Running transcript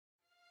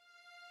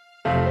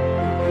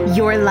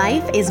Your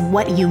life is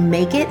what you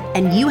make it,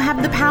 and you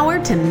have the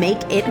power to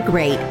make it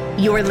great.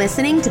 You're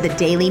listening to the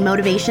Daily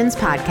Motivations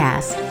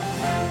Podcast.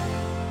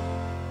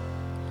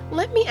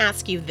 Let me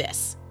ask you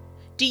this.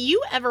 Do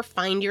you ever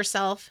find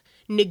yourself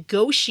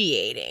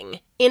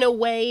negotiating in a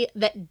way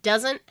that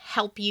doesn't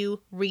help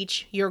you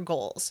reach your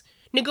goals?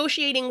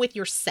 Negotiating with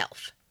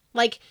yourself.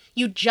 Like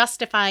you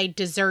justify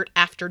dessert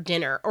after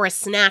dinner or a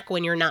snack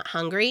when you're not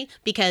hungry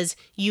because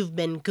you've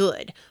been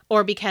good,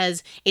 or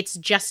because it's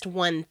just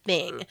one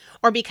thing,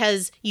 or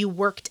because you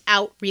worked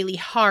out really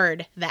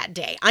hard that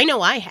day. I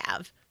know I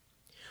have.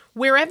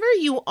 Wherever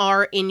you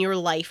are in your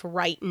life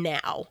right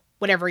now,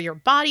 whatever your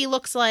body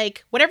looks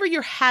like, whatever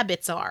your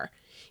habits are,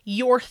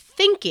 your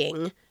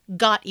thinking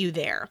got you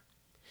there.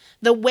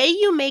 The way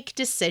you make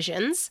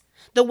decisions,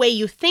 the way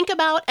you think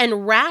about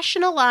and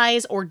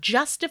rationalize or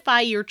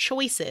justify your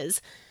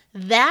choices,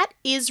 that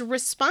is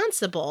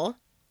responsible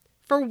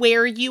for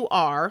where you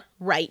are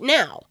right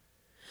now.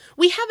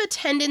 We have a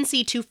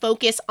tendency to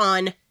focus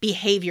on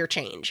behavior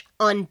change,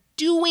 on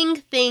doing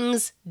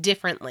things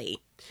differently.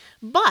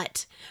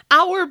 But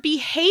our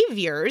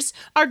behaviors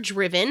are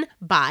driven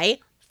by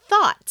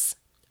thoughts.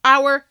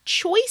 Our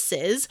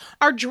choices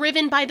are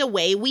driven by the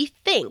way we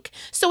think.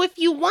 So if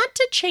you want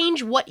to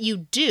change what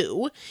you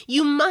do,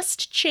 you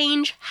must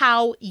change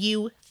how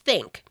you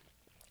think.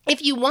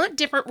 If you want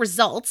different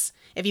results,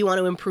 if you want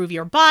to improve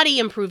your body,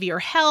 improve your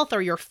health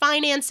or your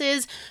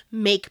finances,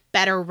 make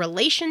better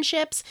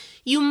relationships,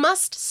 you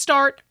must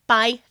start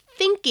by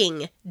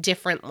thinking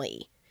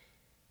differently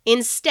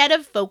instead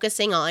of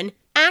focusing on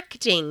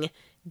acting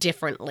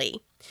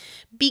differently.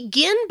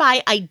 Begin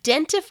by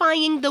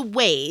identifying the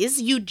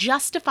ways you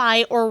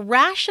justify or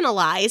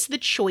rationalize the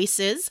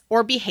choices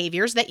or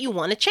behaviors that you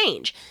want to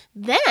change.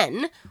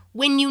 Then,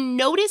 when you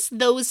notice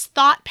those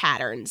thought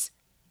patterns,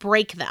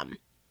 break them.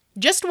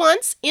 Just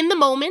once, in the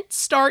moment,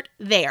 start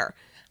there.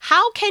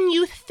 How can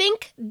you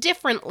think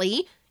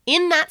differently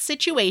in that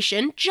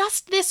situation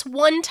just this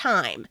one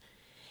time?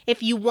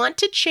 If you want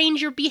to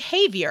change your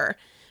behavior,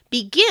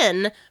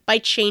 begin by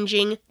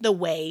changing the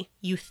way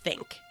you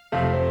think.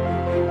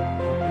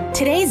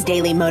 Today's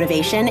daily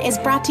motivation is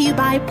brought to you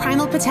by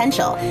Primal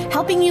Potential,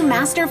 helping you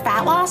master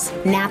fat loss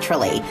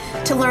naturally.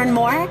 To learn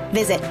more,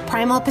 visit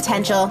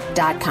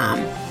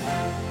primalpotential.com.